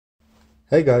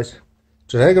Hey guys,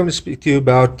 today I'm going to speak to you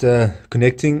about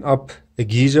connecting up a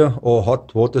geyser or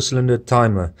hot water cylinder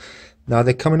timer. Now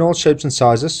they come in all shapes and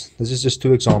sizes. This is just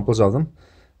two examples of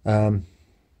them.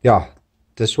 Yeah,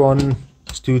 this one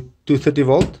is 230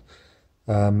 volt.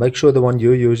 Make sure the one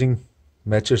you're using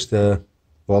matches the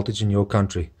voltage in your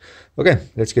country. Okay,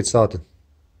 let's get started.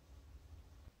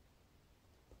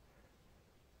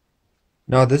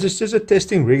 Now this is just a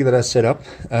testing rig that I set up.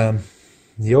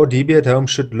 Your DB at home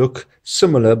should look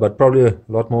similar, but probably a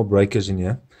lot more breakers in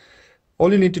here.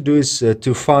 All you need to do is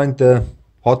to find the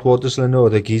hot water cylinder or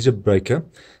the geyser breaker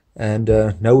and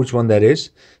know which one that is,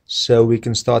 so we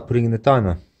can start putting in the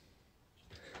timer.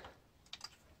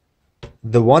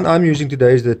 The one I'm using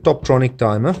today is the top Tronic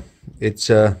timer. It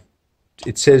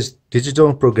says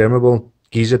digital programmable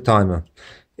geyser timer.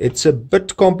 It's a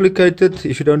bit complicated.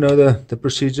 If you don't know the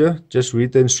procedure, just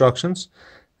read the instructions.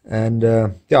 And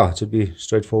yeah, it should be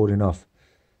straightforward enough.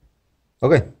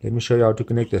 Okay, let me show you how to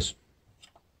connect this.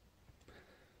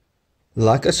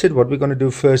 Like I said, what we're going to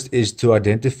do first is to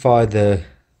identify the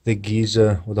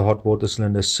geyser or the hot water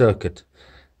cylinder circuit.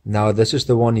 Now this is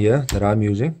the one here that I'm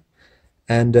using,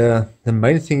 and the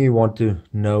main thing you want to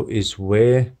know is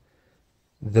where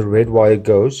the red wire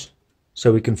goes,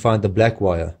 so we can find the black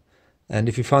wire. And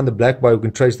if you find the black wire, we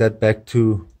can trace that back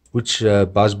to which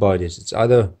bus bar it is. It's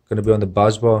either going to be on the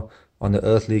bus bar, on the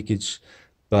earth leakage,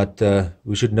 but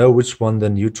we should know which one the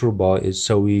neutral bar is,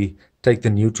 so we take the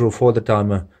neutral for the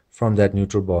timer from that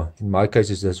neutral bar. In my case,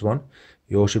 it's this one.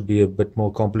 Yours should be a bit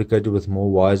more complicated with more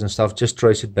wires and stuff. Just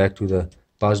trace it back to the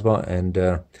bus bar and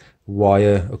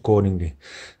wire accordingly.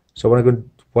 So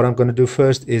what I'm going to do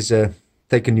first is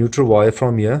take a neutral wire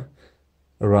from here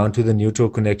around to the neutral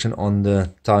connection on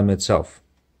the timer itself.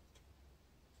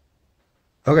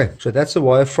 Okay, so that's the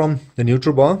wire from the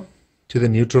neutral bar to the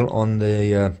neutral on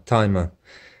the timer.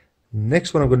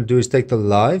 Next, what I'm going to do is take the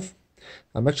live.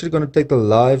 I'm actually going to take the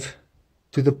live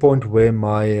to the point where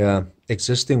my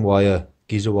existing wire,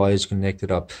 geyser wire, is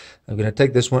connected up. I'm going to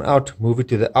take this one out, move it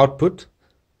to the output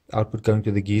going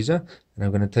to the geyser, and I'm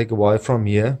going to take a wire from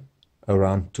here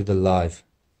around to the live.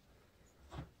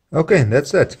 Okay,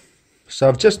 that's that. So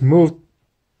I've just moved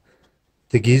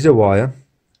the geyser wire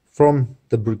from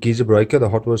the geyser breaker, the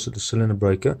hot water cylinder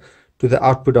breaker, to the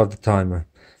output of the timer.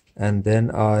 And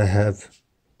then I have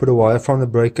put a wire from the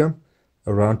breaker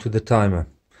around to the timer.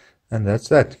 And that's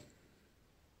that.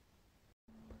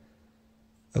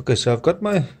 Okay, so I've got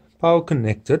my power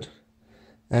connected.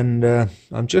 And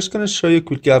I'm just going to show you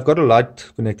quickly. I've got a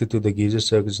light connected to the geyser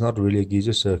circuit. It's not really a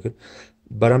geyser circuit.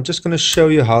 But I'm just going to show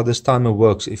you how this timer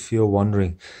works if you're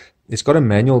wondering. It's got a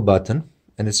manual button.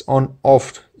 And it's on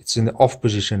off. It's in the off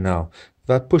position now. If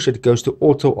I push it, it goes to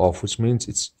auto off, which means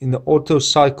it's in the auto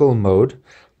cycle mode,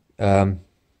 and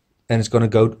it's going to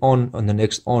go on the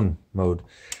next on mode.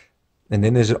 And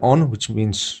then there's an on, which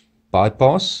means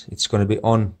bypass. It's going to be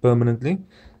on permanently.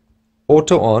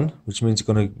 Auto on, which means it's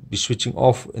going to be switching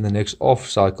off in the next off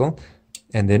cycle,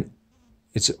 and then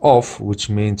it's off, which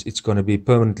means it's going to be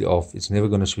permanently off. It's never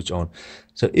going to switch on.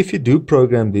 So if you do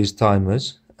program these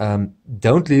timers,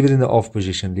 don't leave it in the off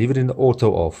position. Leave it in the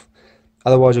auto off.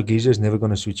 Otherwise, your geyser is never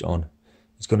going to switch on.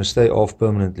 It's going to stay off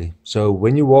permanently. So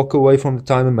when you walk away from the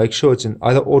timer, make sure it's in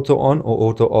either auto on or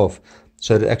auto off,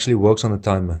 so that it actually works on the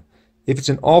timer. If it's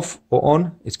in off or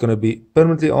on, it's going to be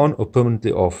permanently on or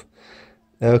permanently off.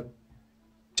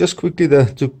 Just quickly,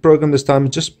 to program this timer,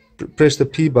 just press the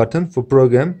P button for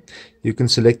program. You can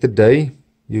select the day,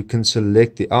 you can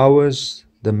select the hours,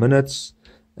 the minutes,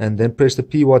 and then press the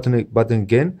P button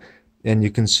again, and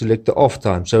you can select the off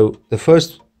time. So the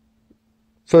first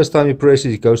time you press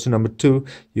it, it goes to number 2.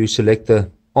 You select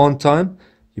the on time,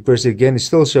 you press it again, it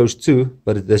still shows 2,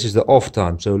 but this is the off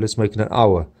time. So let's make it an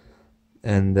hour,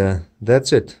 and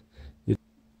that's it.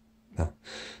 But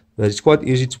it's quite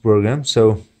easy to program.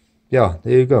 So yeah,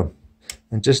 there you go.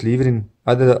 And just leave it in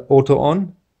either the auto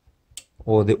on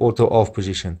or the auto off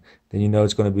position. Then you know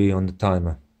it's going to be on the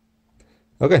timer.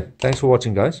 Okay, thanks for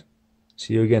watching, guys.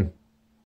 See you again.